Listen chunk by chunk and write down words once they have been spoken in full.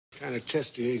Kind of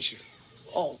testy, ain't you?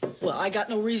 Oh, well, I got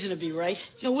no reason to be, right?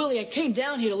 You know, Willie, I came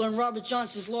down here to learn Robert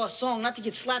Johnson's lost song, not to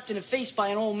get slapped in the face by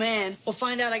an old man, or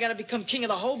find out I gotta become king of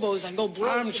the hobos and go broke.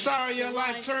 I'm sorry your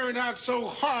life turned out so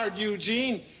hard,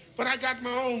 Eugene. But I got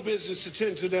my own business to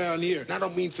tend to down here. And I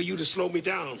don't mean for you to slow me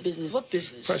down. Business? What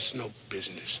business? Personal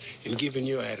business. And given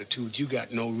your attitude, you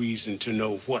got no reason to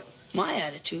know what. My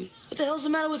attitude? What the hell's the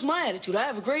matter with my attitude? I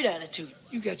have a great attitude.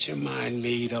 You got your mind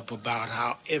made up about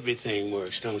how everything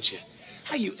works, don't you?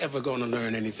 How you ever gonna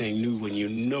learn anything new when you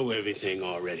know everything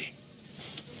already?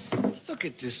 Look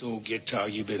at this old guitar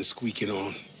you've been squeaking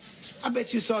on. I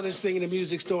bet you saw this thing in the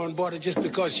music store and bought it just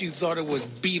because you thought it was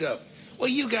beat up. Well,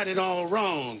 you got it all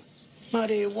wrong.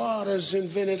 Muddy Waters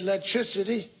invented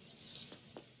electricity.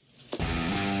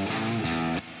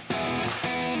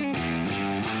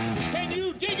 Can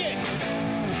you dig it?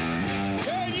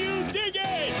 Can you dig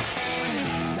it?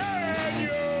 Can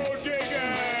you dig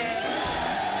it?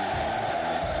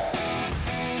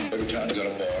 Every time you got a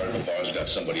bar, and the bar's got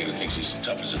somebody in it thinks he's as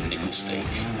tough as a nickel steak.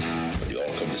 But they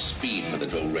all come to speed for the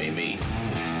do-re-mi.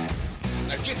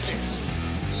 Now get this.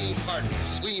 We ain't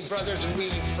partners. We ain't brothers and we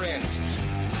ain't friends.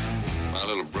 My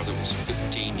little brother was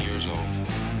 15 years old.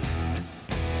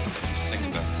 Think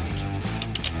about that.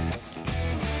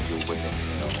 You're way up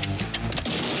hell.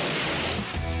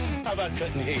 How about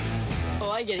cutting heads? Oh,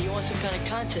 I get it. You want some kind of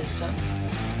contest, huh?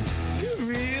 You're a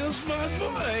real smart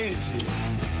boy, ain't you?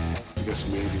 I guess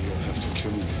maybe you'll have to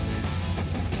kill me.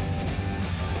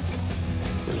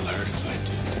 It'll hurt if I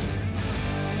do.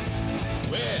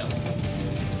 Well,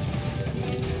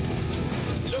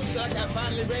 looks like I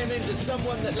finally ran into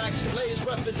someone that likes to play as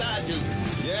rough as I do.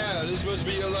 Yeah, this must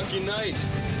be your lucky night.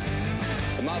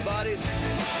 And my buddies,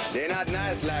 they're not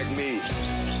nice like me.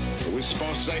 Are we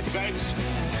supposed to say thanks?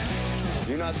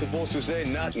 You're not supposed to say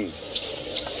nothing,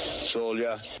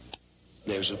 soldier.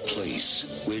 There's a place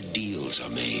where deals are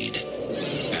made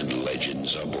and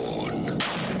legends are born.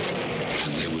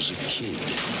 And there was a kid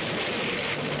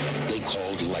they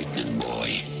called Lightning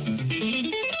Boy.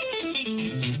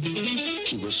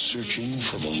 He was searching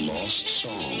for the lost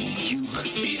song. You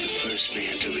could be the first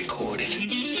man to record it.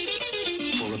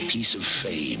 For a piece of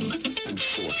fame and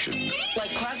fortune.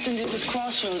 Like Clapton did with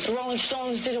Crossroads. The Rolling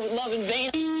Stones did it with Love in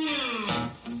Vain.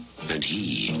 And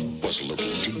he was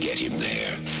looking to get him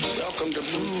there. Welcome to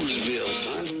Bluesville,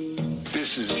 son.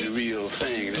 This is the real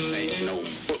thing. This ain't no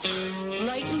book.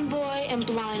 Lightning Boy and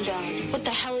Blind Eye. What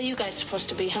the hell are you guys supposed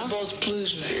to be, huh? Both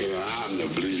bluesmen. Yeah, I'm the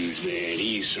blues man.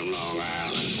 He's from Long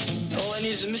Island. All I need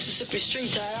is a Mississippi string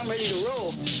tie. I'm ready to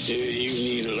roll. Yeah, you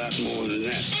need a lot more than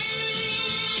that.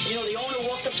 You know, the owner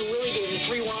walked up to Willie, gave him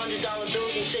 3 $100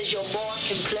 bills and says, your boss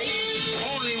can play.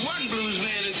 Only one blues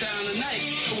man in town tonight.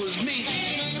 It was me. I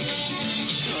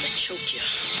ought to choke you.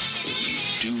 You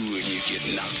do when you get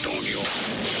knocked on your...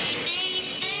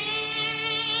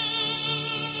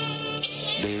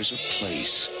 There's a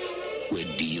place where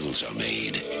deals are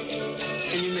made.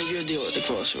 And you made your deal at the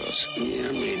Crossroads. Yeah,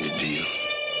 I made the deal.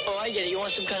 Oh, I get it. You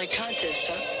want some kind of contest,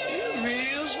 huh? You're a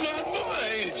real smart boy,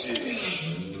 ain't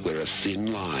you? Where a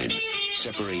thin line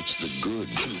separates the good.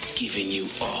 I'm giving you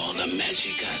all the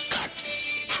magic I got.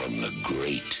 From the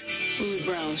great. Louis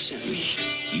Brown sent me.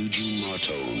 Eugene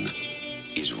Martone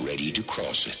is ready to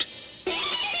cross it.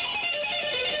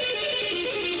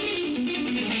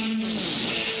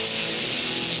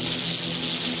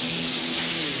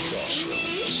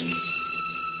 Crossroads.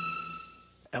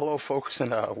 Hello, folks,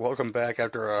 and welcome back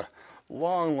after a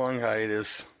long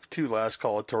hiatus to Last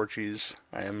Call of Torchies.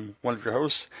 I am one of your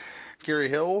hosts, Gary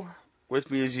Hill. With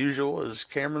me, as usual, is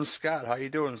Cameron Scott. How you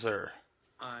doing, sir?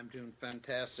 I'm doing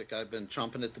fantastic. I've been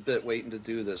chomping at the bit waiting to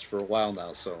do this for a while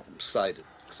now, so I'm excited.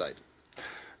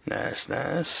 Nice.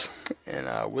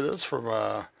 And with us from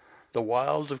the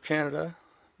wilds of Canada,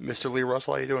 Mr. Lee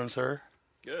Russell. How you doing, sir?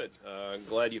 Good. I'm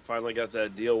glad you finally got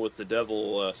that deal with the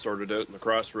devil sorted out in the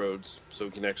Crossroads, so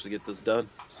we can actually get this done.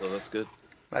 So that's good.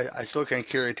 I still can't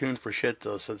carry a tune for shit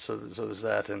though, so there's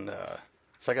that, and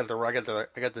so I got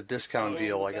the discount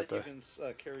deal. I got the. You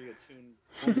can carry a tune.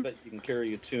 I bet you can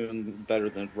carry a tune better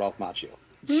than Ralph Macchio.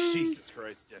 Jesus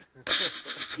Christ, yeah.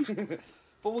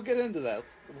 But we'll get into that.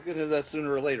 We'll get into that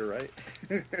sooner or later, right?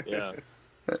 Yeah.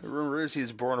 The rumor is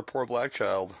he's born a poor black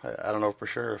child. I don't know for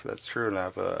sure if that's true or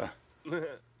not, but no,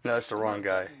 that's the wrong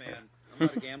guy. Man. I'm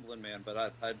not a gambling man,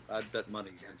 but I'd bet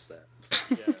money against that.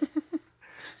 Yeah.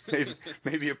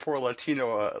 maybe a poor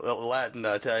Latino, Latin,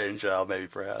 Italian child, maybe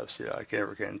perhaps. You know, I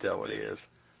can't tell what he is.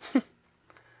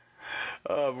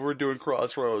 We're doing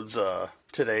Crossroads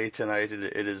tonight.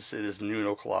 It is noon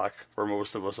o'clock where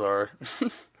most of us are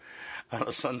on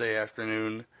a Sunday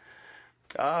afternoon.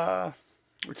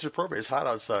 which is appropriate. It's hot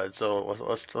outside, so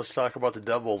let's talk about The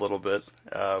Devil a little bit.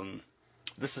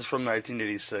 This is from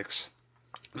 1986.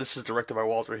 This is directed by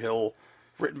Walter Hill,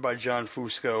 written by John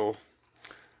Fusco.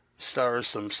 Stars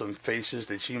some faces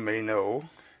that you may know,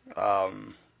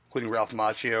 including Ralph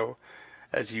Macchio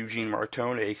as Eugene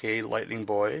Martone, a.k.a. Lightning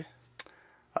Boy.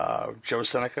 Joe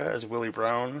Seneca as Willie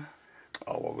Brown.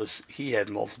 He had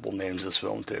multiple names in this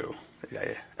film, too.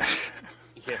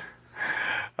 Yeah.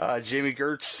 Jamie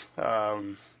Gertz,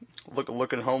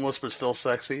 looking homeless but still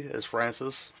sexy as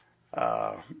Francis.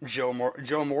 Joe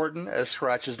Morton as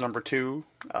Scratch's number 2.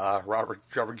 Robert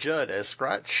Judd as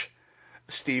Scratch.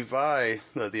 Steve Vai,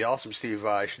 the awesome Steve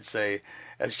Vai, I should say,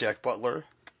 as Jack Butler.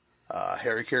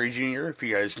 Harry Carey Jr., if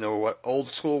you guys know what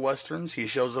old school westerns, he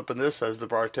shows up in this as the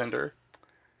bartender.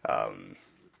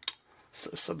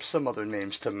 Some other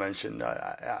names to mention.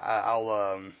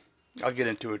 I'll get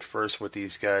into it first with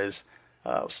these guys.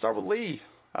 I'll start with Lee.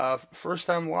 First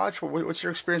time watch. What's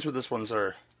your experience with this one,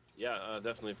 sir? Yeah,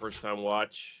 definitely first time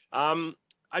watch.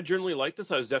 I generally liked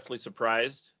this. I was definitely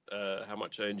surprised how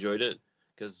much I enjoyed it,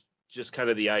 because just kind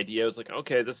of the idea, I was like,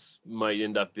 okay, this might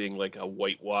end up being like a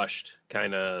whitewashed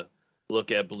kind of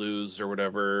look at blues or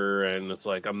whatever, and it's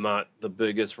like, I'm not the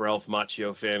biggest Ralph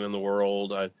Macchio fan in the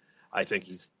world. I think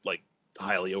he's like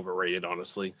highly overrated,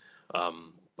 honestly,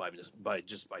 by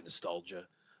nostalgia.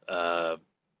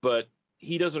 But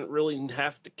he doesn't really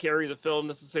have to carry the film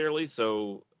necessarily,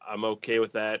 so I'm okay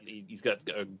with that. He's got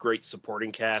a great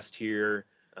supporting cast here.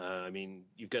 I mean,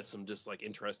 you've got some just like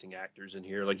interesting actors in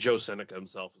here. Like Joe Seneca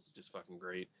himself is just fucking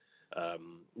great.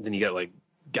 Then you got like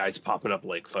guys popping up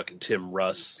like fucking Tim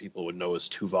Russ. People would know as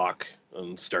Tuvok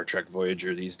on Star Trek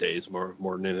Voyager these days more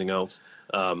than anything else.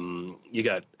 You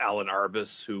got Alan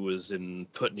Arbus, who was in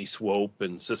Putney Swope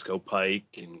and Cisco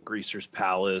Pike and Greaser's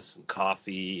Palace and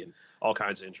Coffee and all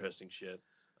kinds of interesting shit.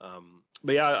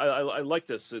 But yeah, I like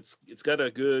this. It's got a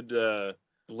good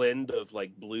blend of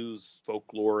like blues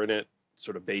folklore in it,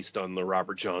 sort of based on the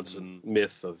Robert Johnson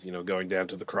myth of, going down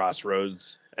to the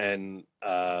Crossroads. And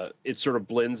it sort of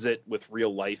blends it with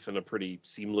real life in a pretty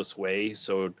seamless way.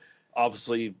 So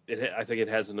obviously, I think it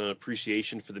has an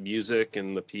appreciation for the music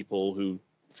and the people who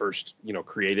first,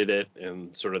 created it,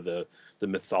 and sort of the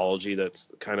mythology that's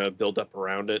kind of built up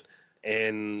around it.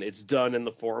 And it's done in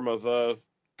the form of a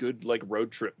good, like,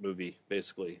 road trip movie,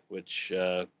 basically, which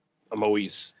I'm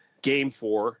always game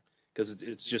for, because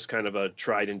it's just kind of a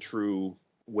tried and true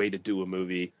way to do a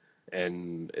movie,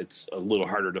 and it's a little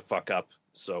harder to fuck up.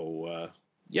 So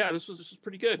yeah, this was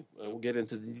pretty good. We'll get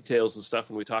into the details and stuff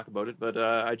when we talk about it, but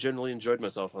I generally enjoyed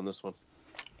myself on this one.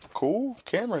 Cool.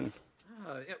 Cameron?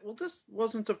 Well, this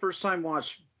wasn't the first time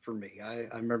watch for me. I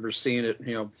remember seeing it,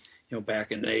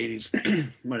 back in the 80s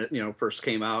when it, first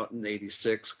came out in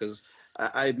 86, because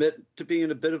I admit to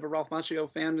being a bit of a Ralph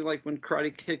Macchio fan, like when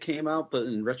Karate Kid came out, but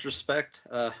in retrospect,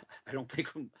 I don't think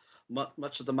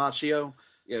much of the Macchio.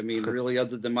 I mean, really,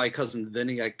 other than My Cousin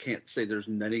Vinny, I can't say there's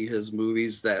many of his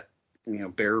movies that,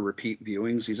 bear repeat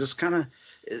viewings. He's just kind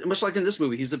of, much like in this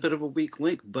movie, he's a bit of a weak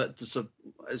link, but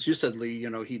as you said, Lee,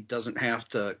 he doesn't have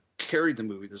to carry the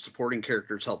movie. The supporting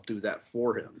characters help do that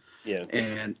for him. Yeah.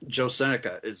 And Joe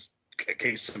Seneca is a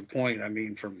case in point. I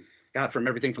mean, from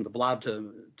everything from The Blob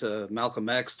to Malcolm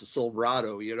X to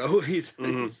Silverado, he's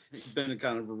been a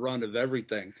kind of a run of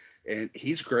everything, and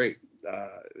he's great.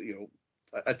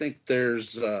 I think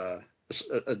there's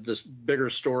this bigger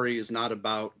story is not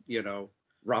about,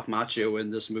 Ralph Macchio in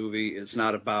this movie. It's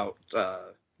not about,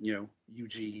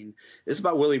 Eugene. It's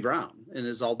about Willie Brown, and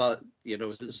it's all about,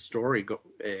 his story.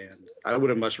 And I would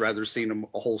have much rather seen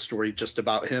a whole story just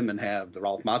about him and have the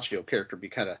Ralph Macchio character be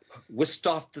kind of whisked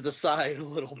off to the side a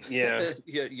little bit.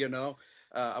 Yeah.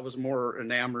 I was more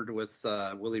enamored with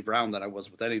Willie Brown than I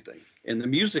was with anything. And the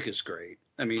music is great.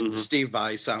 I mean, the Steve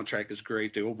Vai soundtrack is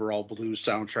great. The overall blues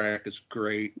soundtrack is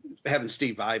great. Having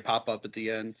Steve Vai pop up at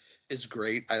the end is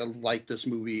great. I like this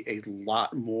movie a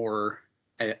lot more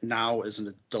now as an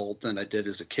adult than I did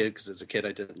as a kid, because as a kid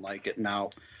I didn't like it.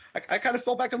 Now I kind of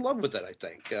fell back in love with it, I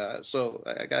think. So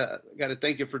I got to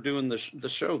thank you for doing the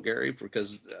show, Gary,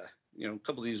 because a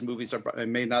couple of these movies I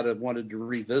may not have wanted to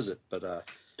revisit, but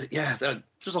yeah,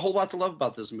 there's a whole lot to love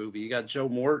about this movie. You got Joe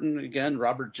Morton again.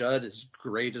 Robert Judd is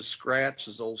great as Scratch,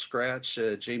 as old Scratch.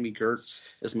 Jamie Gertz,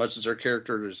 as much as her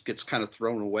character gets kind of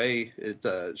thrown away,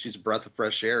 she's a breath of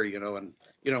fresh air, and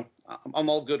I'm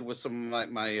all good with some of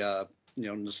my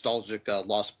nostalgic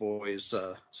Lost Boys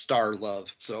star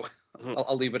love. So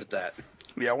I'll leave it at that.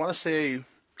 Yeah, I want to say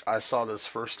I saw this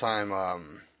first time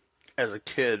as a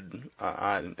kid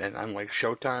on like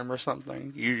Showtime or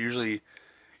something. You usually,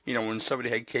 when somebody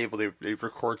had cable, they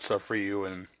record stuff for you,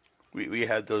 and we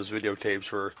had those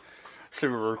videotapes where so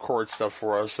he would record stuff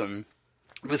for us, and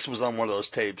this was on one of those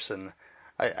tapes, and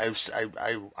I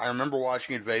remember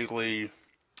watching it vaguely,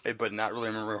 but not really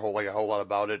remembering a whole lot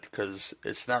about it, because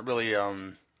it's not really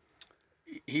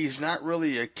he's not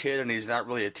really a kid and he's not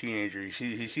really a teenager.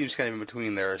 He seems kind of in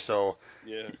between there. So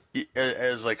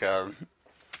as like a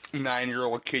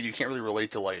 9-year-old kid, you can't really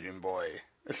relate to Lightning Boy.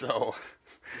 So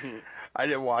I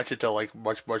didn't watch it till like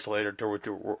much later, to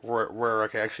where I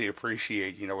can actually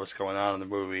appreciate what's going on in the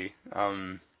movie.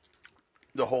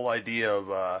 The whole idea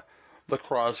of the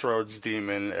Crossroads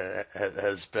demon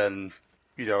has been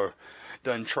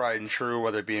done tried and true,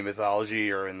 whether it be in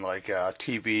mythology or in like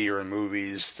TV or in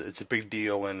movies. It's a big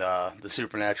deal in the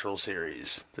Supernatural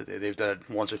series. They've done it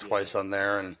once or twice on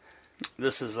there, and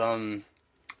this is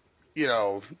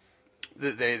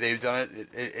they've done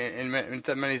it in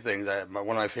many things. One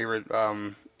of my favorite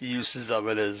uses of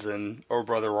it is in "Oh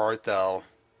Brother Art Thou."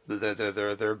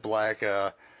 Their black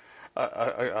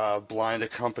blind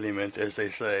accompaniment, as they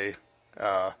say,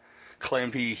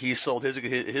 claimed he sold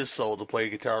his soul to play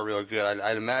guitar real good.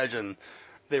 I'd imagine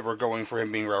they were going for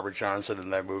him being Robert Johnson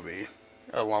in that movie,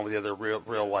 along with the other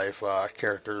real life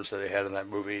characters that they had in that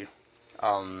movie.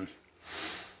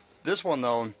 This one,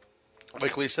 though,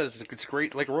 like Lee said, it's a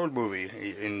great like road movie.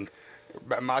 And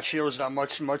Macchio is not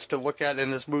much to look at in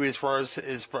this movie as far as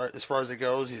it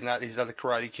goes. He's not a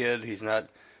Karate Kid. He's not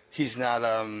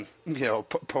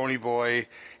Pony Boy.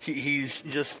 He's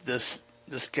just this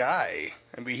guy.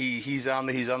 I mean, he's on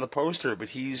the poster, but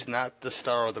he's not the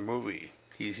star of the movie.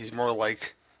 He's more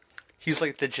like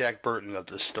the Jack Burton of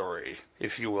the story,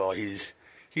 if you will. He's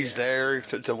there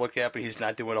to look at, but he's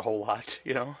not doing a whole lot,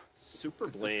 Super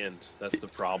bland. That's the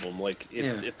problem. Like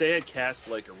if they had cast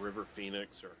like a River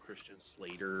Phoenix or a Christian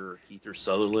Slater or Kiefer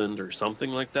Sutherland or something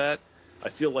like that, I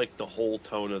feel like the whole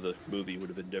tone of the movie would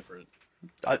have been different.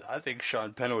 I think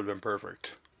Sean Penn would have been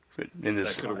perfect in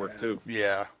this. That could have worked too.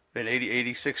 Yeah. In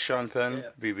 86 Sean Penn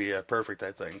would be perfect,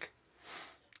 I think.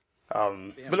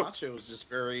 But Macchio was just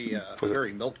very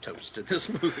milquetoast in this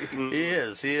movie.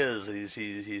 He is.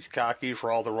 He's cocky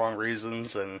for all the wrong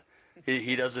reasons, and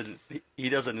he doesn't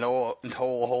know a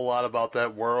whole lot about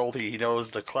that world. He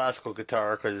knows the classical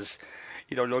guitar because,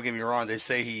 don't get me wrong. They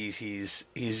say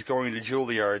he's going to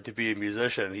Juilliard to be a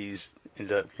musician.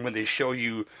 When they show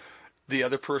you the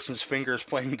other person's fingers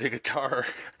playing the guitar,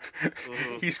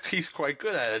 he's quite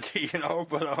good at it,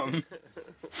 But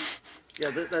yeah,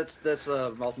 that's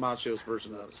Macchio's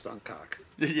version of a stunt cock.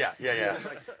 Yeah.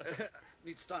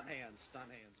 Need stunt hands, man.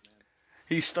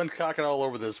 He's stunt cocking all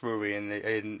over this movie,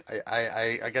 and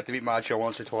I got to meet Macchio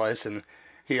once or twice, and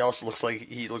he also looks like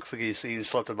he's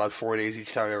slept about 4 days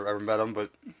each time I ever met him. But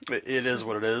it is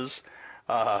what it is.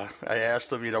 I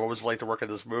asked him, what was it like to work on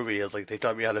this movie? I was like, they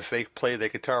taught me how to fake play the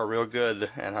guitar real good,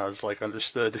 and I was like,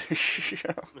 understood.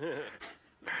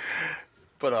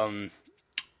 But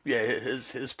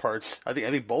his parts, I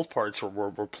think both parts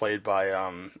were played by,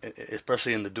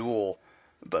 especially in the duel,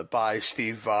 but by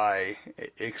Steve Vai,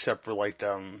 except for like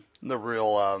the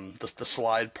real the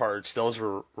slide parts. Those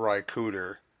were Ry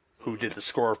Cooder, who did the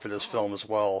score for this film as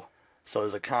well. So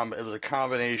it was a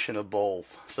combination of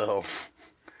both. So.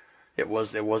 It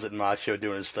wasn't Macchio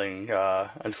doing his thing,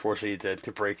 unfortunately,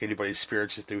 to break anybody's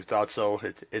spirits who thought so.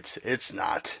 It's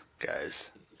not, guys.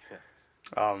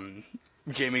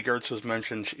 Jamie Gertz was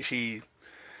mentioned. She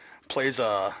plays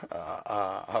a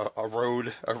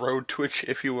road twitch,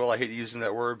 if you will. I hate using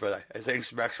that word, but I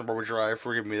thanks Maximum Overdrive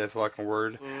for giving me that fucking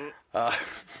word.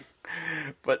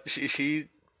 But she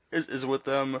is with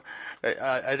them.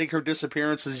 I think her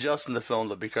disappearance is just in the film,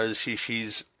 though, because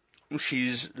she's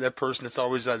that person that's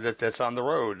always that's on the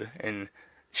road, and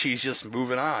she's just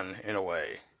moving on in a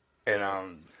way.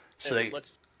 And so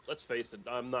let's face it,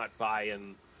 I'm not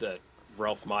buying that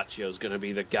Ralph Macchio is going to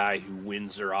be the guy who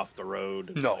wins her off the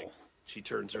road. And, no, she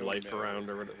turns her life around,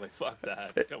 or like fuck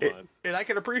that. Come on. And I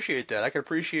can appreciate that. I can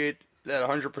appreciate that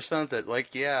 100%.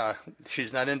 That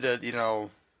she's not into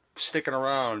sticking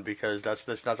around because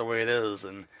that's not the way it is,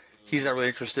 and he's not really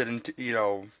interested in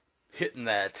hitting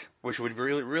that, which would be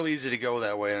really easy to go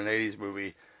that way in an 80s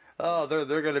movie. Oh,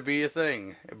 they're going to be a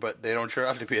thing, but they don't turn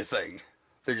out to be a thing.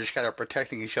 They're just kind of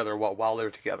protecting each other while they're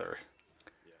together.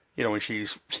 When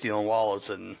she's stealing wallets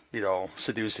and,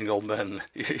 seducing old men.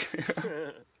 Yeah,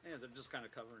 they're just kind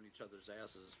of covering each other's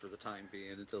asses for the time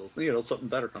being until, something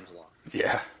better comes along.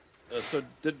 Yeah. So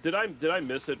did I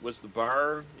miss it? Was the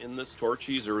bar in this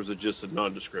Torchy's, or was it just a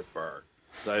nondescript bar?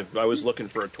 I was looking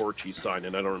for a Torchy sign,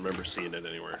 and I don't remember seeing it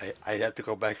anywhere. I'd have to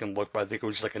go back and look, but I think it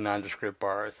was just like a nondescript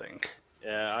bar, I think.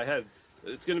 Yeah,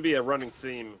 it's going to be a running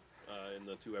theme in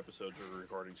the 2 episodes we're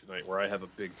recording tonight, where I have a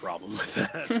big problem with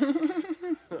that.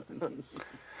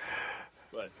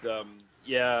 But I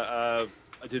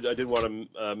did want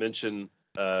to mention.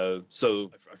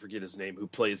 So I forget his name. Who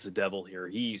plays the devil here?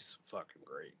 He's fucking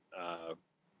great. I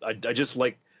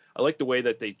like the way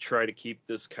that they try to keep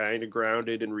this kind of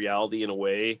grounded in reality in a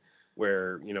way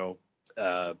where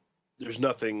there's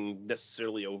nothing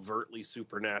necessarily overtly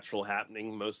supernatural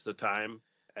happening most of the time,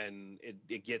 and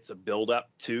it gets a build up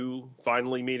to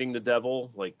finally meeting the devil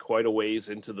like quite a ways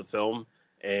into the film,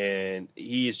 and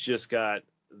he's just got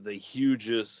the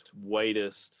hugest,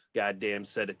 whitest goddamn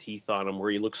set of teeth on him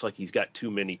where he looks like he's got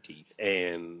too many teeth.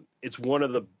 And it's one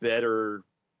of the better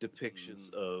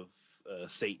depictions of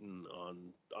Satan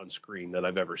on screen that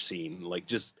I've ever seen. Like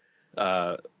just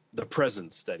the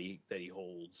presence that he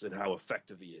holds and how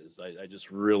effective he is. I just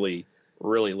really,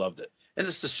 really loved it. And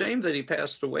it's a shame that he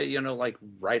passed away, like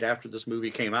right after this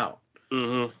movie came out.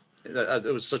 Mm-hmm.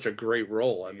 It was such a great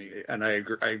role. I mean, and I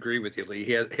agree with you, Lee.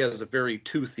 He has a very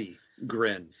toothy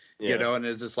grin, and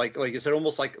it's just like you said,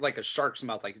 almost like a shark's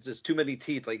mouth, like it's just too many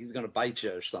teeth, like he's gonna bite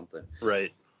you or something.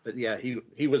 Right. But yeah,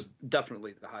 he was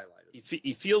definitely the highlight.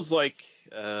 He feels like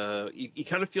he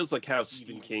kind of feels like how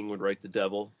Stephen King would write the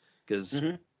devil, because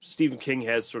Stephen King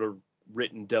has sort of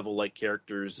written devil-like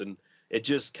characters, and it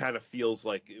just kind of feels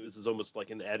like this is almost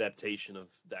like an adaptation of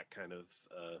that kind of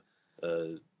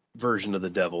version of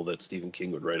the devil that Stephen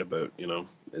King would write about.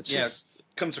 It's just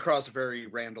comes across a very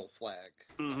Randall Flagg.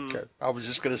 Mm-hmm. Okay. I was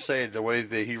just going to say the way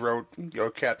that he wrote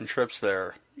Captain Trips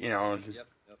there,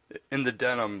 in the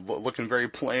denim, looking very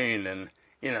plain, and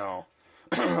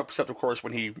except of course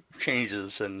when he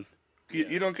changes, and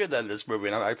you don't get that in this movie,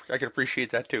 and I can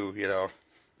appreciate that too.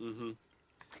 Mm-hmm.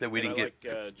 That we didn't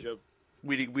get. Joe.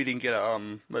 We didn't get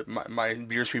my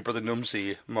Beer Sweet Brother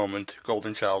Numsy moment,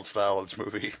 Golden Child style in this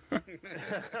movie.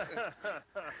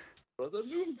 Brother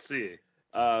Numsy.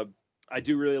 I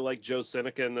do really like Joe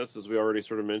Seneca in this, as we already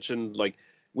sort of mentioned. Like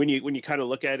when you kind of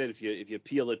look at it, if you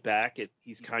peel it back,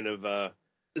 he's kind of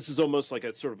this is almost like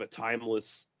a sort of a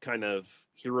timeless kind of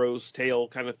hero's tale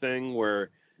kind of thing, where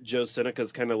Joe Seneca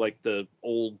is kind of like the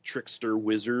old trickster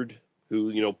wizard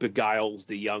who beguiles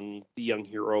the young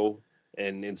hero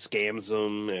and scams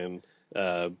them, and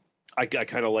I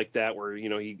kind of like that, where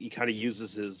he kind of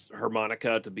uses his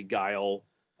harmonica to beguile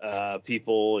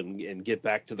people and get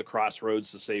back to the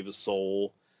Crossroads to save his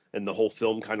soul, and the whole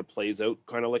film kind of plays out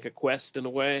kind of like a quest in a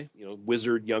way,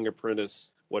 wizard, young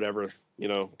apprentice, whatever,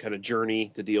 kind of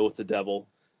journey to deal with the devil.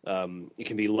 It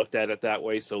can be looked at it that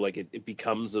way, so like it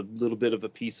becomes a little bit of a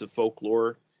piece of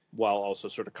folklore while also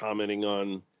sort of commenting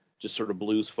on just sort of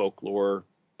blues folklore,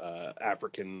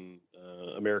 African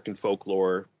American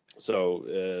folklore.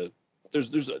 So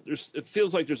there's it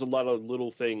feels like there's a lot of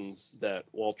little things that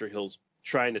Walter Hill's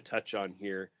trying to touch on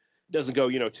here. It doesn't go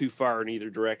too far in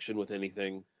either direction with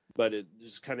anything, but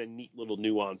there's kind of neat little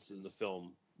nuance in the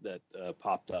film that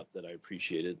popped up that I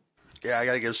appreciated. Yeah, I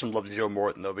gotta give some love to Joe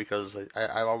Morton though, because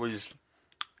I've always,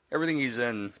 everything he's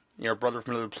in, Brother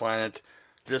from Another Planet,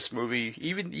 this movie,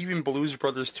 even Blues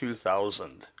Brothers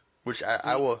 2000, which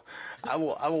I will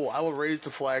raise the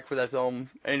flag for that film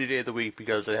any day of the week,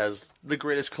 because it has the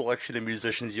greatest collection of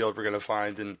musicians you're ever gonna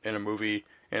find in a movie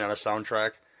and on a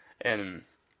soundtrack, and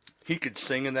he could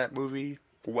sing in that movie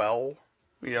well,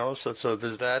 so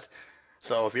there's that.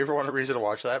 So if you ever want a reason to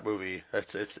watch that movie,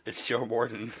 it's Joe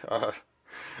Morton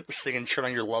singing "Turn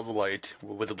on Your Love Light"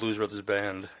 with the Blues Brothers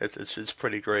band. It's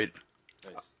pretty great.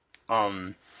 Nice.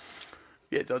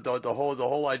 Yeah, the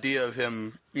whole idea of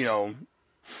him,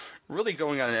 really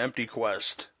going on an empty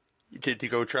quest to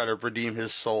go try to redeem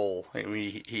his soul. I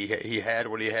mean, he had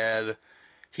what he had.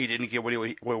 He didn't get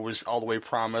what was all the way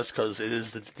promised, because it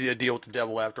is the deal with the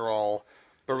devil after all.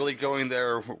 But really going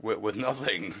there with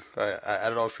nothing. I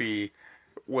don't know if he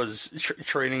was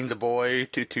training the boy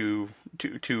to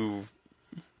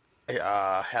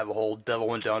have the whole devil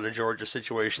went down to Georgia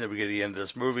situation at the beginning of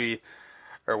this movie,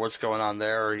 or what's going on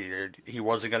there. He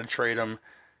wasn't going to trade him.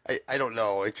 I don't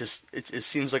know. It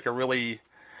seems like a really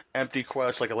empty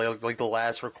quest, like the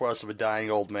last request of a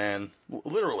dying old man.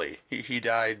 Literally, he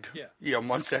died. Yeah.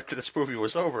 Months after this movie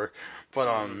was over. But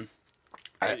I'm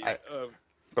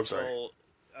sorry. Well,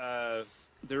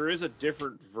 there is a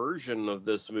different version of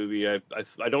this movie. I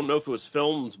don't know if it was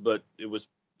filmed, but it was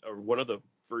one of the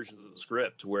versions of the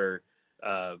script where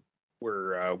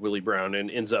Willie Brown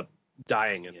ends up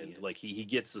dying at the end. Like he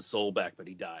gets his soul back, but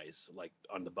he dies like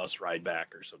on the bus ride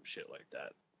back or some shit like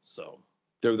that. So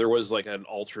there was like an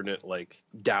alternate like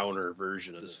downer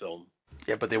version of this film.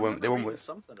 Yeah, but they went with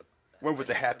something about that. Went with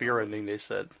the happier ending, they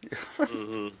said.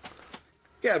 Mm-hmm.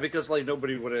 Yeah, because like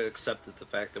nobody would have accepted the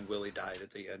fact that Willie died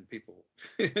at the end. People,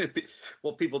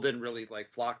 well, people didn't really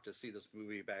like flock to see this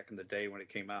movie back in the day when it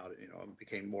came out. You know, it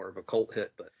became more of a cult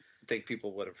hit. But I think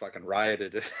people would have fucking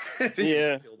rioted if he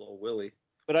killed old Willie.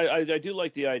 But I do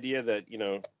like the idea that, you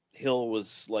know, Hill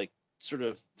was like sort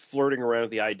of flirting around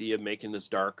with the idea of making this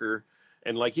darker,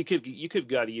 and like you could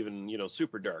got even, you know,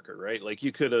 super darker, right? Like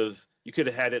you could have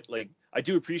had it like, I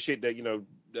do appreciate that, you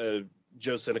know,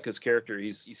 Joe Seneca's character,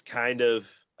 he's kind of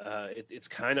it's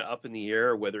kind of up in the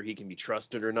air whether he can be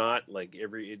trusted or not. Like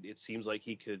it seems like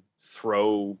he could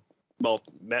throw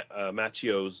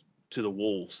Macchios to the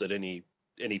wolves at any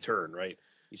turn, right?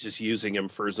 He's just using him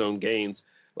for his own gains.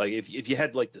 Like if you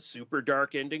had like the super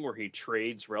dark ending where he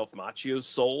trades Ralph Macchio's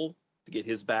soul to get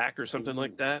his back or something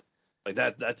like that, like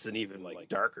that's an even like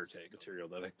darker take material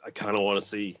that I kind of want to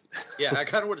see. Yeah, I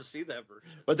kind of want to see that version.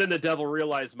 But then the devil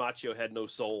realized Macchio had no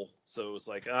soul, so it was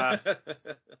like,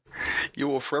 You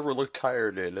will forever look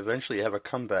tired and eventually have a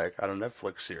comeback on a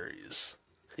Netflix series.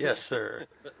 Yes, sir.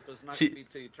 But it's not going to be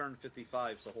till you turn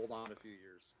 55, so hold on a few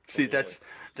years. See, that's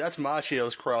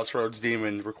Macchio's Crossroads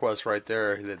demon request right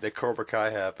there. That Cobra Kai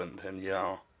happened, and you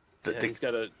know, he's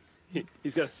got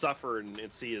to suffer and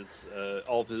see his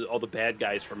all the bad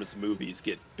guys from his movies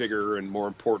get bigger and more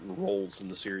important roles in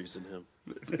the series than him.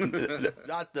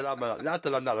 Not that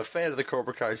I'm not a fan of the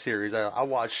Cobra Kai series. I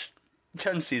watched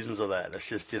 10 seasons of that. It's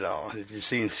just, you know, it just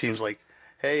seems like,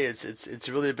 hey, it's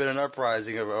really been an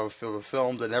uprising of a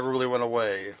film that never really went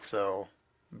away. So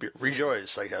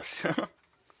rejoice, I guess.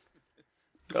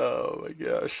 Oh my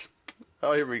gosh.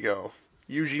 Oh, here we go.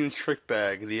 Eugene's Trick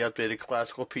Bag, the updated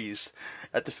classical piece.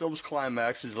 At the film's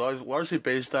climax is largely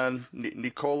based on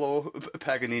Niccolo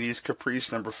Paganini's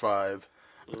Caprice No. 5.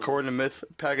 According to myth,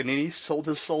 Paganini sold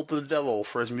his soul to the devil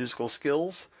for his musical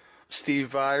skills. Steve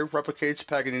Vai replicates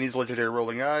Paganini's legendary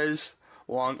rolling eyes,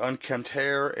 long unkempt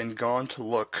hair, and gaunt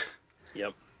look.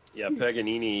 Yep. Yeah,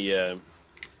 Paganini,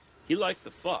 he liked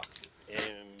the fuck,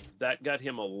 and that got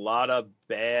him a lot of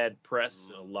bad press,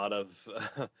 and a lot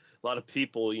of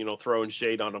people, you know, throwing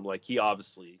shade on him. Like, he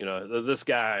obviously, you know, this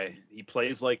guy, he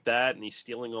plays like that, and he's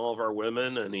stealing all of our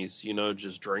women, and he's, you know,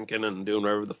 just drinking and doing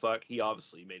whatever the fuck. He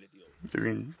obviously made a deal. I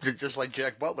mean, just like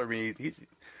Jack Butler. I mean,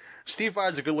 Steve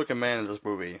Vai's a good-looking man in this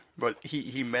movie, but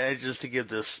he manages to give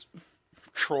this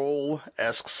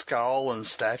troll-esque scowl and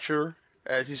stature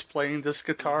as he's playing this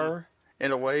guitar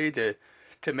in a way to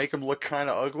make him look kind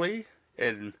of ugly.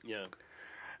 And yeah,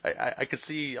 I could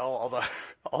see all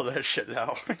that shit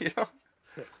now, you know.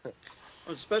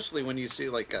 Especially when you see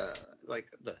like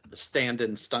the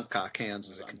stand-in stunt cock hands,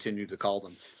 as I continue to call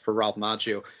them, for Ralph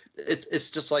Macchio.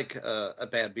 It's just like a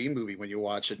bad B movie when you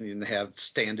watch it and you have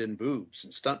stand-in boobs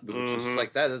and stunt boobs. It's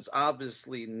like that. It's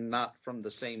obviously not from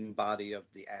the same body of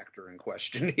the actor in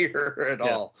question here at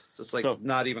all. So it's like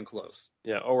not even close.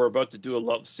 Yeah. Oh, we're about to do a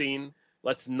love scene.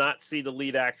 Let's not see the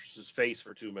lead actress's face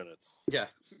for 2 minutes. Yeah.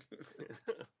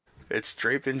 It's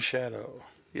draped in shadow.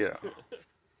 Yeah.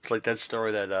 It's like that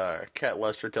story that Kat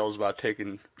Lester tells about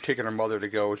taking her mother to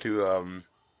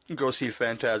go see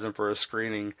Phantasm for a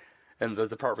screening, and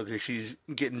the part where she's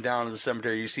getting down in the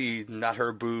cemetery, you see not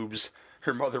her boobs.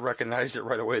 Her mother recognized it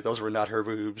right away. Those were not her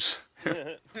boobs.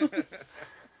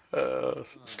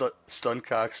 Stunt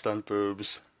cock, stunt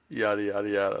boobs, yada yada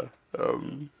yada.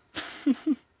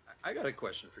 I got a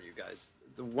question for you guys.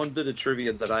 The one bit of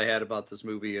trivia that I had about this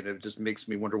movie, and it just makes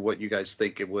me wonder what you guys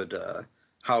think it would,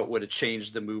 how it would have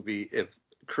changed the movie if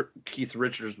Keith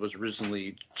Richards was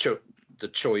originally the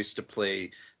choice to play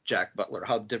Jack Butler.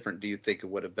 How different do you think it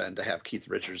would have been to have Keith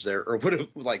Richards there, or would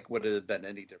it have been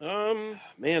any different?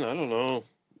 Man, I don't know.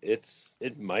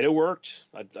 It might have worked.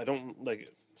 I don't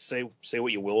like say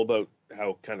what you will about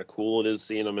how kind of cool it is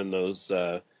seeing him in those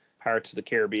Pirates of the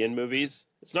Caribbean movies.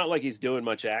 It's not like he's doing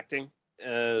much acting.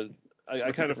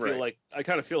 I kind of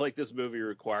feel like this movie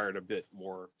required a bit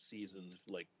more seasoned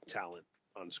like talent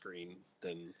on screen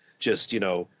than just, you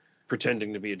know,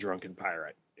 pretending to be a drunken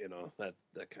pirate. You know, that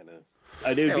kind of.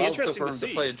 It would be interesting to see.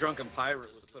 To play a drunken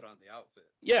pirate was put on the outfit.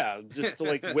 Yeah, just to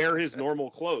like wear his normal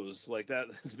clothes. Like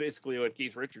that's basically what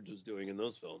Keith Richards was doing in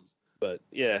those films. But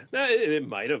yeah, it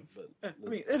might have. I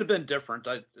mean, it'd have been different.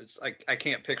 I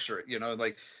can't picture it. You know,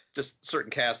 like just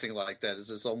certain casting like that is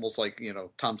just almost like, you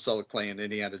know, Tom Selleck playing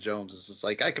Indiana Jones. It's just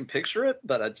like I can picture it,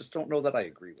 but I just don't know that I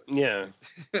agree with it. Yeah.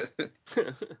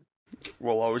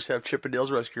 We'll always have Chip and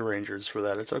Dale's Rescue Rangers for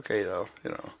that. It's okay though,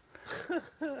 you know.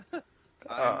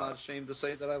 I'm not ashamed to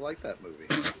say that I like that movie.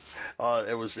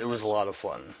 It was a lot of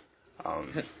fun.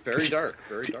 Very dark,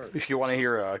 very dark. If you want to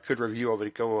hear a good review of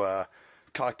it, go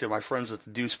talk to my friends at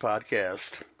the Deuce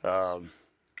Podcast.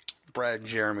 Brad and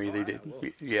Jeremy, they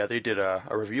did a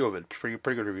review of it, pretty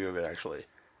good review of it actually.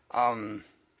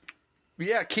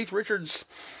 Yeah, Keith Richards.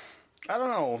 I don't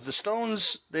know. The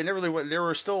Stones, they never really went. They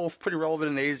were still pretty relevant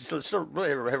in the 80s. Still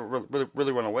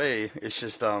really went away. It's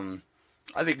just, I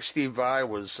think Steve Vai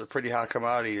was a pretty hot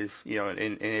commodity,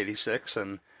 in '86,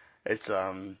 and it's,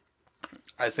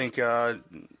 I think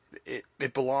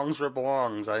it belongs where it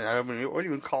belongs. I mean, what do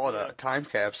you even call it? A time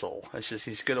capsule. It's just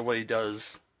he's good at what he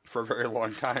does for a very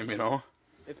long time,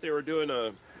 If they were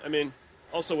doing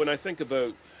also when I think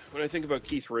about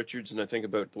Keith Richards and I think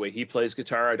about the way he plays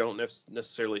guitar, I don't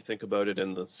necessarily think about it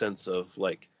in the sense of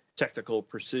like technical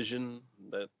precision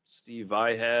that Steve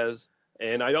Vai has.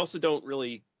 And I also don't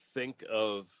really think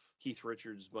of Keith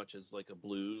Richards much as like a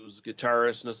blues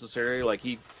guitarist necessarily. Like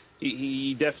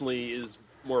he definitely is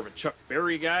more of a Chuck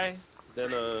Berry guy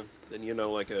than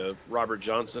like a Robert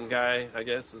Johnson guy, I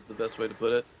guess is the best way to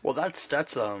put it. Well, that's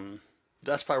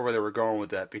probably where they were going with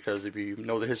that, because if you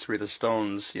know the history of the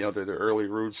Stones, their early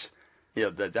roots,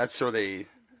 that's where they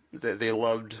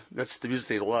loved. That's the music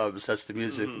they loved. That's the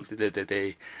music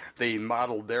that they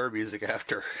modeled their music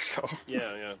after. So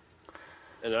yeah,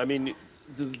 and I mean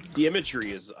the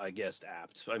imagery is, I guess,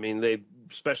 apt. I mean, they,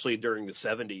 especially during the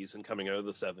 '70s and coming out of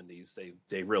the '70s,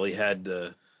 they really had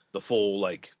the full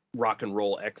like rock and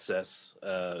roll excess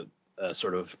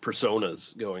sort of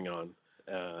personas going on.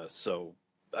 So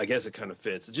I guess it kind of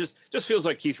fits. It just feels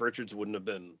like Keith Richards wouldn't have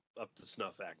been up to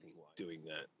snuff acting while doing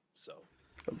that. So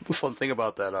the fun thing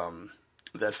about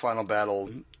that final battle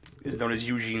is known as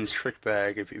Eugene's Trick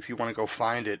Bag. If you want to go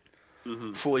find it,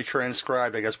 fully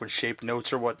transcribed, I guess with shaped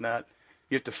notes or whatnot,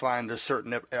 you have to find a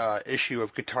certain issue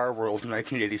of Guitar World in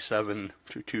 1987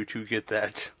 to get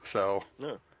that. So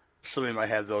somebody might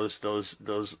have those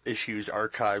issues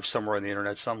archived somewhere on the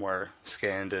internet somewhere,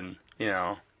 scanned, and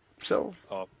so.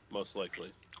 Most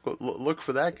likely. Look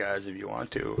for that, guys, if you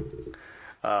want to.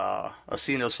 A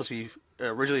scene that was supposed to be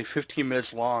originally 15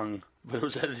 minutes long, but it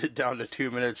was edited down to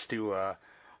 2 minutes to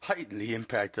heighten the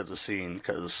impact of the scene,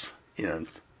 because,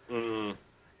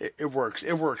 it works.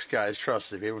 It works, guys.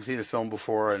 Trust me. If you haven't seen the film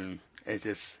before, and it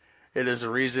is a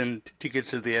reason to get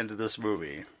to the end of this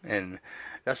movie. And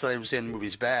that's not even saying the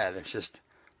movie's bad. It's just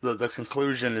the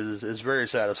conclusion is very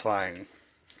satisfying,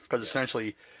 because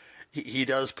essentially he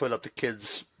does put up the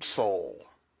kid's soul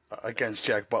against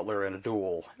Jack Butler in a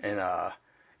duel, and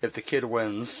if the kid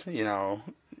wins, he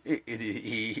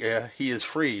is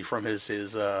free from his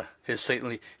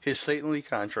saintly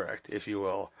contract, if you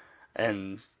will,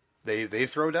 and they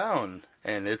throw down,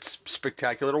 and it's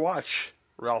spectacular to watch.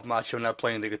 Ralph Macchio not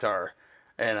playing the guitar,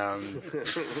 and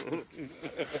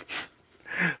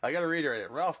I gotta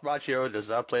reiterate, Ralph Macchio does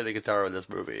not play the guitar in this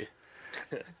movie.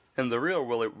 And the real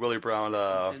Willie Brown,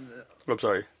 I'm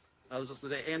sorry. I was just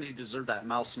going to say, and he deserved that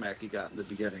mouth smack he got in the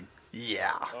beginning.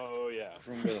 Yeah. Oh, yeah.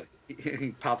 From Willie.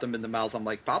 He popped him in the mouth. I'm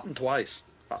like, pop him twice.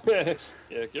 Yeah,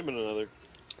 give him another.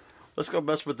 Let's go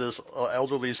mess with this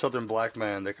elderly Southern black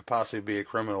man that could possibly be a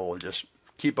criminal and just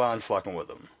keep on fucking with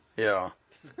him. Yeah.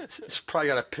 He's probably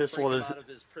got a pistol out of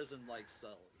his prison-like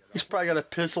cell. He's probably got a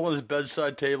pistol on his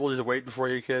bedside table just waiting for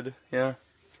you, kid. Yeah.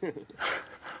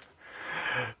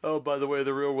 Oh, by the way,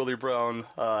 the real Willie Brown,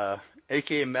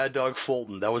 a.k.a. Mad Dog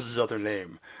Fulton, that was his other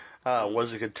name,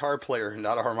 was a guitar player,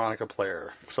 not a harmonica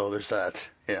player. So there's that.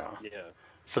 Yeah.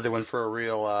 So they went for a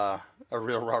real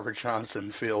Robert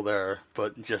Johnson feel there,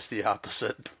 but just the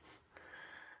opposite.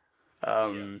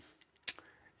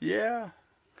 Yeah.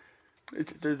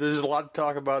 There's a lot to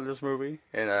talk about in this movie,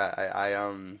 and I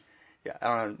don't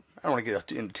want to get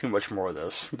into too much more of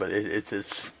this, but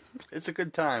it's a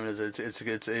good time.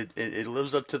 It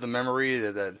lives up to the memory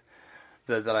that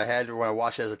I had when I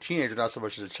watched it as a teenager, not so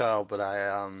much as a child. But I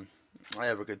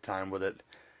have a good time with it.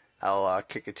 I'll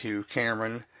kick it to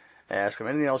Cameron and ask him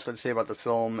anything else to say about the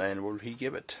film, and what would he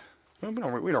give it? We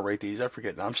don't rate these. I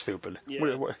forget. I'm stupid. Yeah.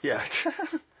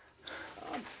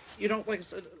 Like I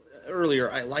said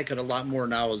earlier, I like it a lot more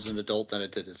now as an adult than I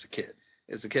did as a kid.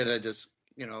 As a kid, I just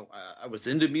I was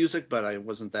into music, but I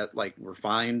wasn't that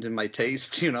refined in my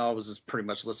taste. I was just pretty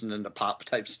much listening to pop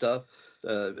type stuff,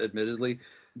 admittedly.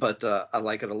 But I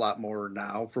like it a lot more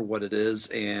now for what it is,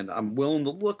 and I'm willing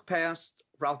to look past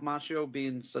Ralph Macchio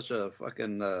being such a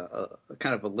fucking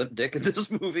kind of a limp dick in this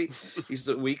movie. He's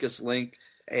the weakest link,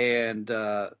 and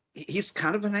he's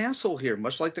kind of an asshole here,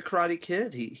 much like the Karate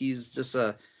Kid. He's just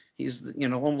he's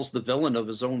almost the villain of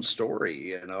his own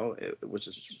story, which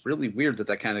is really weird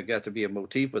that kind of got to be a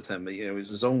motif with him. He's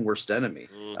his own worst enemy.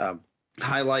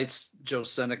 highlights Joe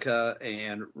Seneca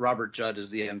and Robert Judd as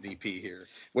the MVP here.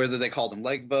 Whether they called him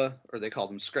Legba or they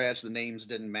called him Scratch, the names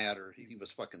didn't matter. He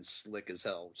was fucking slick as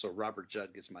hell. So Robert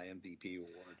Judd gets my MVP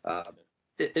award.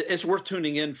 It's worth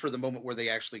tuning in for the moment where they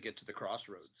actually get to the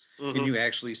crossroads. Mm-hmm. And you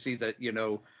actually see that,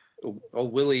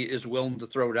 Willie is willing to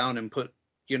throw down and put,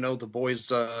 the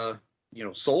boys'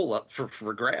 soul up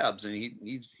for grabs, and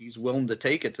he's willing to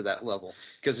take it to that level,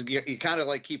 because you kind of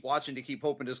like keep watching to keep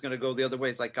hoping it's going to go the other way.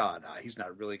 It's like, God, he's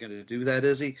not really going to do that,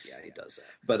 is he? Yeah, he does that.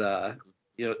 But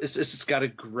it's got a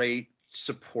great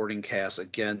supporting cast.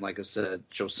 Again, like I said,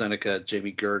 Joe Seneca,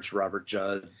 Jamie Gertz, Robert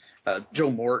Judd,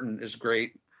 Joe Morton is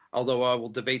great. Although I will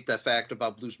debate that fact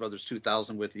about Blues Brothers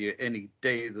 2000 with you any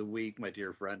day of the week, my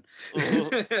dear friend.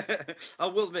 I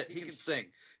will admit, he can sing.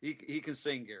 He can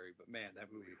sing, Gary, but man,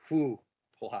 that movie, whole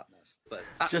hot mess. But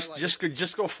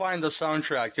just go find the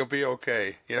soundtrack. You'll be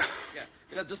okay. Yeah.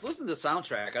 Just listen to the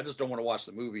soundtrack. I just don't want to watch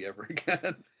the movie ever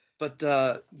again. But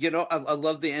I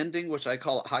love the ending, which I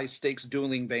call it high stakes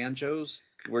dueling banjos,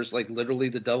 where it's like literally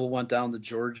the devil went down to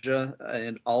Georgia,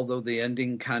 and although the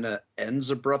ending kind of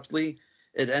ends abruptly,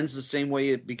 it ends the same way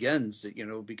it begins. It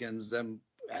begins them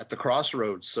at the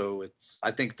crossroads. So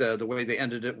I think the way they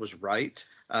ended it was right.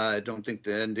 I don't think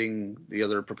the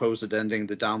other proposed ending,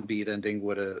 the downbeat ending,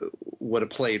 would have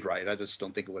played right. I just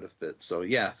don't think it would have fit. So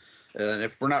yeah, and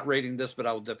if we're not rating this, but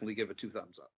I will definitely give it 2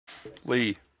 thumbs up.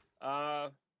 Lee, I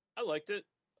liked it.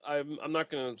 I'm not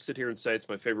going to sit here and say it's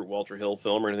my favorite Walter Hill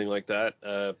film or anything like that.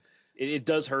 It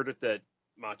does hurt it that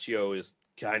Macchio is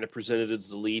kind of presented as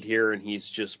the lead here, and he's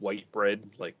just white bread.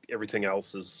 Like everything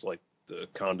else is like the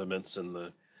condiments and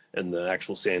the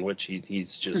actual sandwich.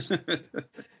 He's just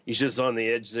he's just on the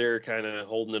edge there, kind of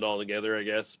holding it all together, I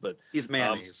guess. But he's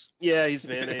mayonnaise. He's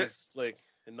mayonnaise, like,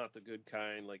 and not the good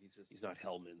kind. Like he's not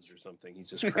Hellman's or something. He's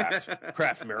just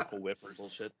Kraft Miracle Whip or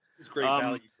bullshit. It's great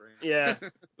value brand. Yeah,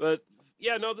 but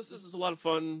yeah, no, this is a lot of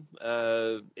fun.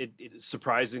 It is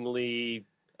surprisingly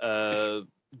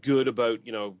good about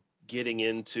getting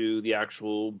into the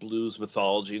actual blues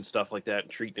mythology and stuff like that and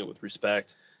treating it with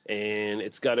respect. And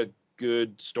it's got a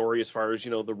good story as far as,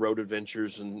 the road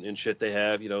adventures and shit they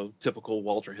have, typical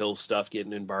Walter Hill stuff,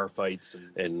 getting in bar fights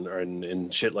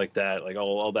and shit like that, like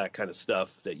all that kind of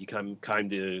stuff that you come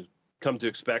to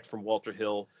expect from Walter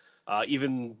Hill,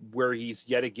 even where he's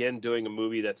yet again doing a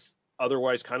movie that's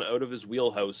otherwise kind of out of his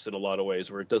wheelhouse in a lot of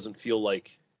ways, where it doesn't feel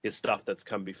like his stuff that's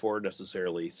come before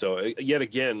necessarily. So yet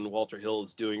again, Walter Hill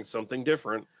is doing something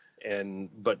different,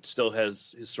 but still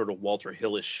has his sort of Walter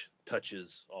Hillish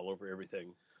touches all over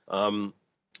everything.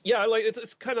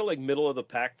 It's kind of like middle of the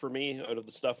pack for me out of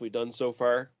the stuff we've done so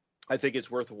far. I think it's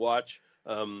worth a watch.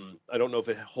 I don't know if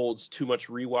it holds too much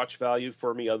rewatch value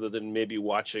for me, other than maybe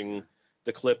watching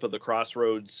the clip of the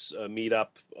Crossroads meetup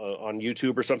on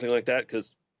YouTube or something like that,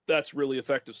 because that's really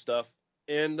effective stuff.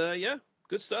 And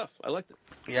good stuff. I liked it.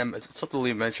 Yeah, something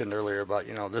Lee mentioned earlier about,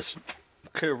 this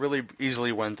could have really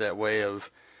easily went that way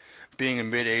of being a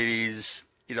mid-'80s,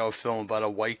 film about a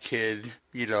white kid,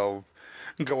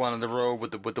 going on the road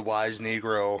with the wise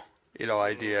Negro,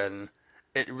 idea, and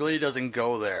it really doesn't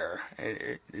go there.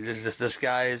 This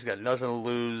guy has got nothing to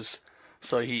lose,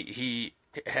 so he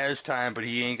has time, but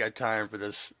he ain't got time for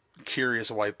this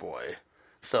curious white boy.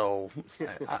 So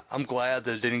I'm glad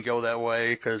that it didn't go that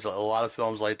way, because a lot of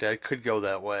films like that could go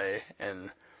that way,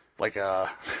 and like a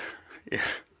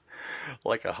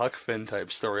Huck Finn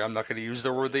type story. I'm not going to use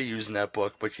the word they use in that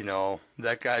book, but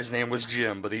that guy's name was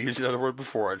Jim, but they used another word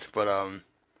before it. But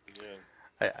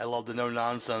I love the no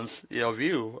nonsense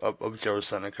view of Joe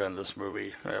Seneca in this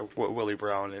movie, Willie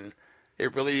Brown, and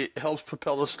it really helps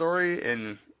propel the story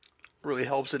and really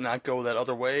helps it not go that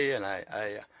other way. And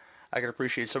I can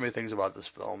appreciate so many things about this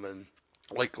film, and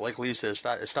like Lee says,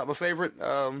 it's not my favorite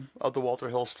of the Walter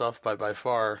Hill stuff by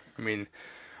far. I mean,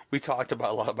 we talked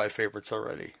about a lot of my favorites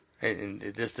already, and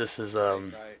this is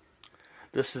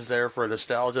there for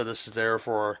nostalgia. This is there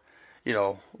for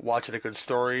watching a good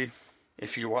story.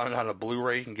 If you want it on a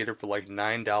Blu-ray, you can get it for like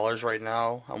 $9 right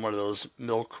now on one of those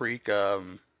Mill Creek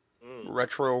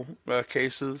retro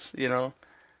cases. So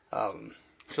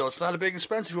it's not a big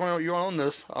expense if you want to own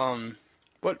this.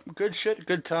 But good shit,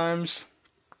 good times.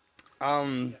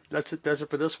 That's it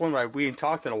for this one. We ain't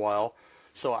talked in a while,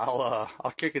 so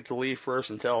I'll kick it to Lee first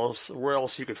and tell us where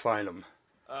else you could find him.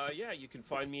 You can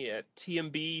find me at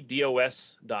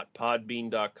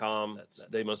tmbdos.podbean.com. That's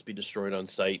They Must Be Destroyed on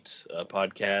Sight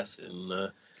podcast, and you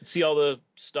can see all the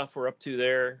stuff we're up to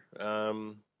there.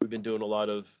 We've been doing a lot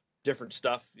of different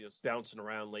stuff, bouncing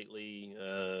around lately.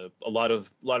 A lot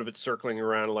of it circling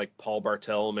around like Paul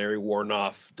Bartel, Mary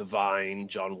Warnoff, Divine,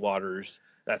 John Waters,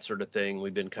 that sort of thing.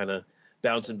 We've been kind of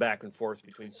bouncing back and forth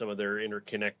between some of their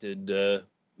interconnected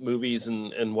movies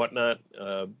and whatnot.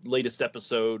 Latest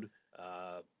episode,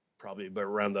 probably about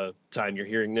around the time you're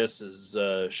hearing this, is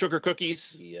Sugar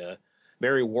Cookies, the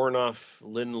Mary Warnoff,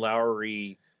 Lynn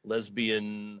Lowry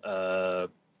lesbian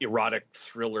erotic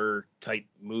thriller type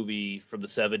movie from the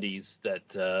 70s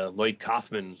that Lloyd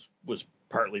Kaufman was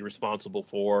partly responsible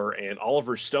for, and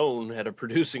Oliver Stone had a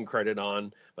producing credit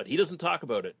on, but he doesn't talk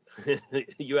about it.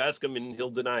 You ask him and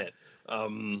he'll deny it.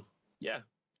 Yeah,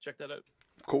 check that out.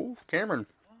 Cool. Cameron?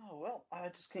 Oh, well, I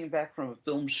just came back from a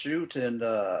film shoot in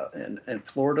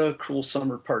Florida, Cruel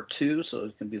Summer Part 2, so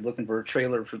you can be looking for a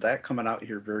trailer for that coming out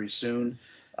here very soon.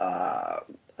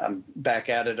 I'm back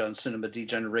at it on Cinema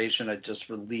Degeneration. I just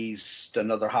released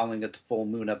another Howling at the Full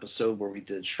Moon episode where we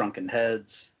did Shrunken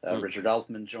Heads, Richard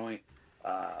Elfman joint.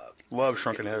 Love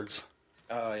Shrunken Heads.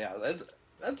 Oh yeah,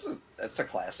 that's a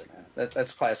classic, man.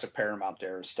 That's classic Paramount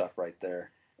era stuff right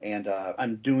there. And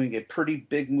I'm doing a pretty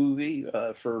big movie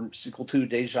for sequel to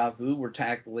Deja Vu. We're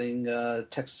tackling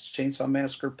Texas Chainsaw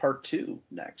Massacre Part 2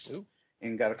 next. Ooh.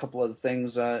 And got a couple other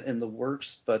things in the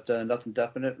works, but nothing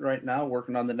definite right now.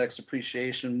 Working on the next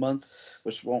Appreciation Month,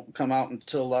 which won't come out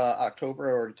until October.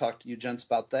 I already talked to you gents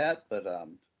about that, but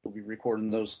we'll be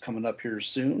recording those coming up here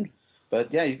soon.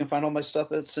 But yeah, you can find all my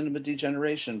stuff at Cinema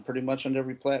Degeneration, pretty much on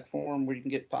every platform where you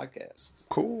can get podcasts.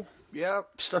 Cool. Yeah,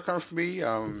 stuff coming for me.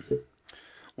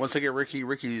 Once I get Ricky,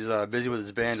 Ricky's busy with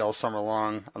his band all summer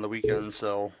long on the weekends,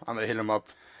 so I'm going to hit him up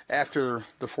after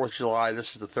the 4th of July.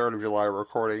 This is the 3rd of July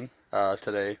recording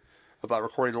today, about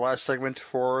recording the last segment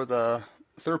for the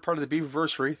third part of the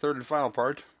Beaverversary, third and final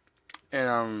part.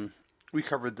 And we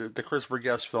covered the Christopher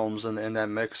Guest films in that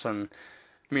mix, and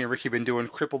me and Ricky have been doing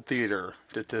Crippled Theater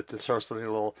to throw something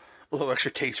a little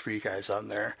extra taste for you guys on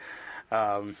there.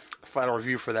 Final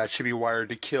review for that should be Wired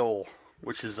to Kill,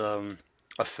 which is a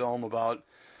film about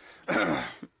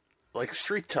like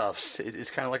street toughs.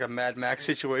 It's kind of like a Mad Max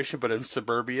situation, but in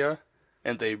suburbia,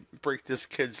 and they break this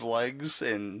kid's legs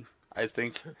and I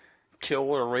think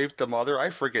kill or rape the mother. I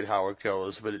forget how it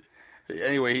goes, but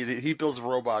anyway, he builds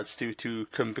robots to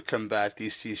combat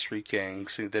these street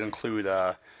gangs. That include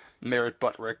Merritt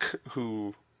Buttrick,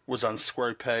 who was on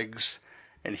Square Pegs,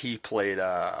 and he played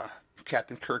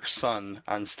Captain Kirk's son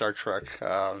on Star Trek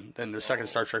in the second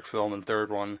Star Trek film and third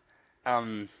one.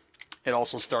 It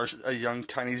also stars a young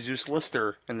tiny Zeus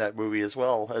Lister in that movie as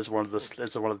well as one of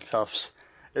the toughs.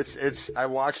 I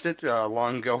watched it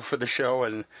long ago for the show,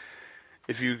 and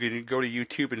if you can go to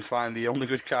YouTube and find the only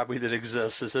good copy that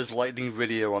exists, it says Lightning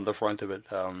Video on the front of it.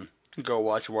 Go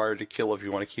watch Wired to Kill if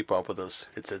you want to keep up with us.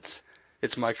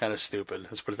 It's my kind of stupid.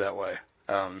 Let's put it that way.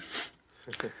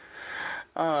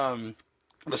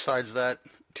 Besides that,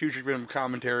 2 Minimum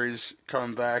Commentaries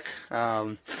coming back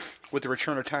with the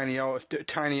return of Tiny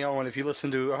Owen. If you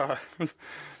listen to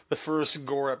the first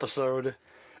Gore episode,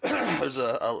 there's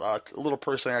a little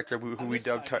person actor who we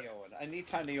dubbed Tiny Owen. I need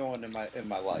Tiny Owen in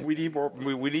my life. We need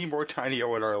more Tiny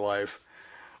Owen in our life.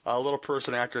 A little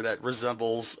person actor that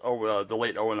resembles the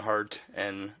late Owen Hart,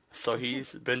 and so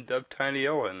he's been dubbed Tiny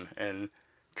Owen and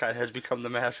kind of has become the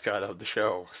mascot of the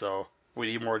show. So we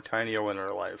need more Tiny Owen in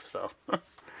our life. So,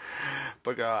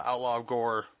 but Outlaw of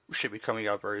Gore should be coming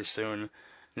out very soon.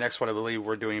 Next one I believe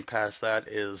we're doing past that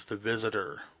is The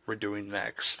Visitor. We're doing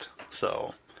next.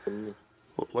 So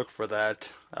look for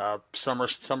that.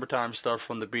 Summertime stuff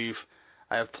from the Beef.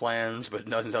 I have plans, but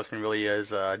nothing really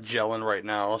is gelling right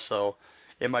now. So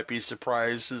it might be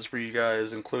surprises for you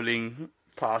guys, including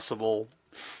possible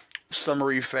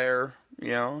summery fare.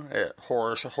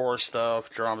 Horror stuff,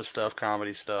 drama stuff,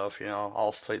 comedy stuff.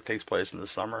 All takes place in the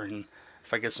summer. And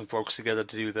if I get some folks together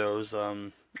to do those,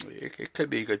 it could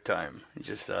be a good time.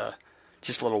 Just a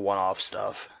little one-off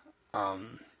stuff.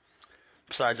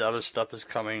 Besides, other stuff is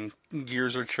coming.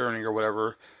 Gears are churning or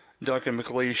whatever. Duncan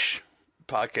McLeish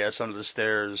podcast Under the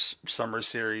Stairs summer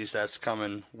series, that's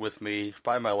coming with me.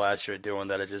 By my last year doing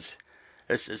that,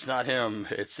 it's not him.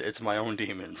 It's my own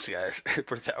demons, guys.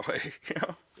 Put it that way.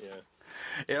 Yeah.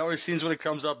 It always seems when it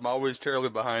comes up, I'm always terribly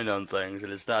behind on things,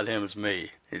 and it's not him. It's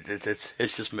me. It's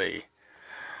just me.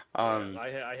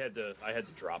 I had to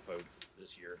drop out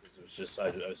this year because it was just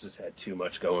I just had too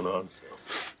much going on. So.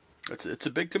 It's a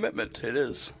big commitment. It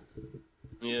is.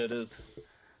 Yeah, it is.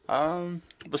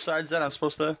 Besides that, I'm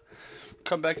supposed to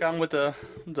come back on with the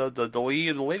Lee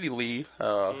and the Lady Lee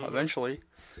eventually.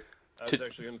 I was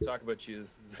actually going to talk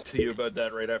to you about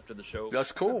that right after the show.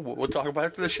 That's cool. We'll talk about it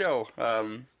after the show.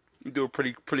 Do a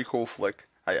pretty cool flick,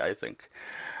 I think.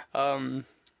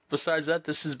 Besides that,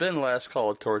 this has been Last Call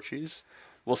of Torchies.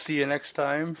 We'll see you next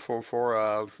time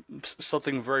for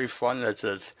something very fun.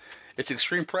 It's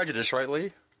Extreme Prejudice, right,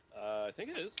 Lee? I think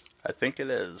it is. I think it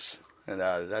is. And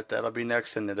that'll be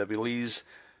next, and it'll be Lee's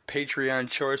Patreon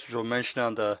choice, which we'll mention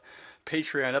on the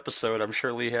Patreon episode. I'm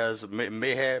sure Lee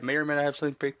may or may not have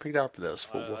something picked out for this.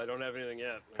 I don't have anything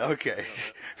yet. Okay,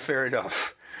 fair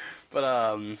enough.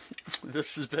 But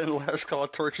this has been Last Call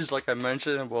of Torches, like I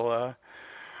mentioned, and we'll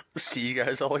see you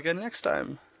guys all again next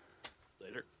time.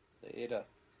 Later. Later.